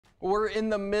We're in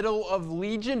the middle of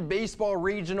Legion Baseball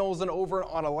Regionals, and over in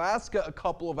Onalaska, a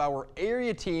couple of our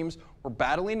area teams were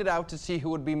battling it out to see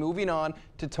who would be moving on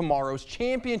to tomorrow's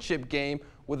championship game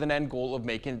with an end goal of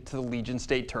making it to the Legion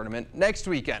State Tournament next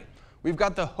weekend. We've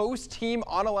got the host team,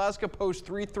 Onalaska Post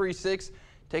 336,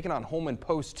 taking on Holmen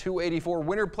Post 284.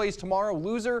 Winner plays tomorrow.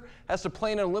 Loser has to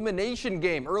play an elimination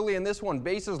game. Early in this one,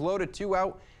 bases loaded, 2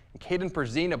 out. And Caden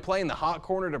Perzina playing the hot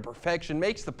corner to perfection,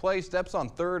 makes the play, steps on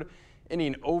third.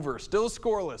 Inning over. Still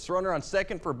scoreless. Runner on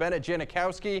second for Bennett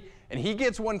Janikowski, and he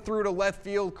gets one through to left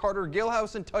field. Carter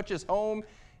Gilhousen touches home,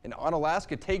 and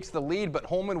Onalaska takes the lead, but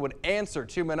Holmen would answer.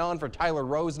 2 men on for Tyler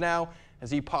Rose now as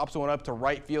he pops one up to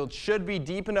right field. Should be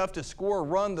deep enough to score a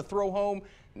run. The throw home,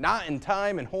 not in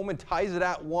time, and Holmen ties it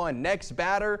at 1. Next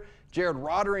batter, Jared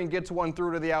Roddering gets one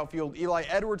through to the outfield. Eli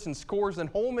Edwardson scores, and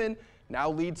Holmen now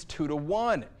leads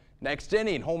 2-1. Next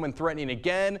inning, Holmen threatening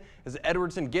again as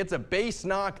Edwardson gets a base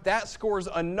knock. That scores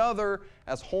another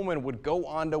as Holmen would go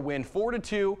on to win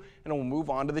 4-2 and will move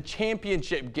on to the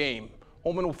championship game.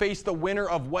 Holmen will face the winner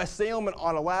of West Salem and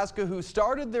Onalaska, who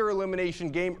started their elimination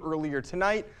game earlier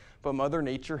tonight, but Mother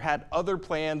Nature had other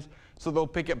plans, so they'll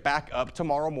pick it back up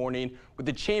tomorrow morning with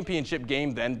the championship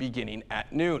game then beginning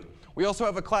at noon. We also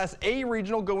have a Class A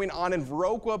regional going on in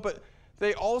Viroqua, but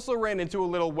they also ran into a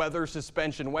little weather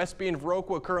suspension. Westby and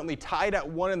Viroqua currently tied at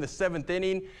 1 in the 7th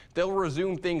inning. They'll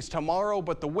resume things tomorrow,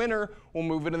 but the winner will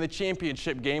move into the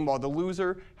championship game while the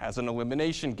loser has an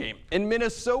elimination game. In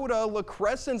Minnesota, La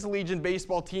Crescent's Legion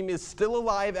baseball team is still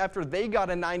alive after they got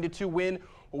a 9-2 win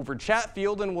over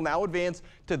Chatfield and will now advance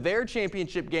to their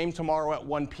championship game tomorrow at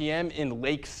 1 p.m. in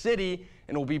Lake City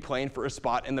and will be playing for a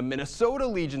spot in the Minnesota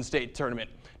Legion State Tournament.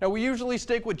 Now, we usually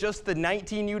stick with just the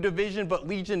 19U division, but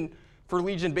for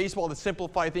Legion baseball to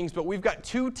simplify things, but we've got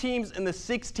 2 teams in the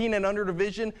 16 and under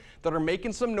division that are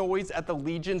making some noise at the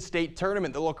Legion State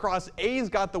Tournament. The Lacrosse A's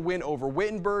got the win over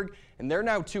Wittenberg, and they're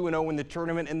now 2-0 in the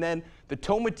tournament. And then the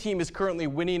Toma team is currently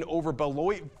winning over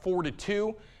Beloit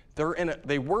 4-2.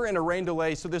 They were in a rain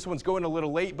delay, so this one's going a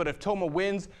little late, but if Toma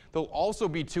wins, they'll also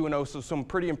be 2-0, so some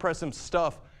pretty impressive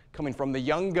stuff coming from the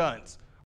Young Guns.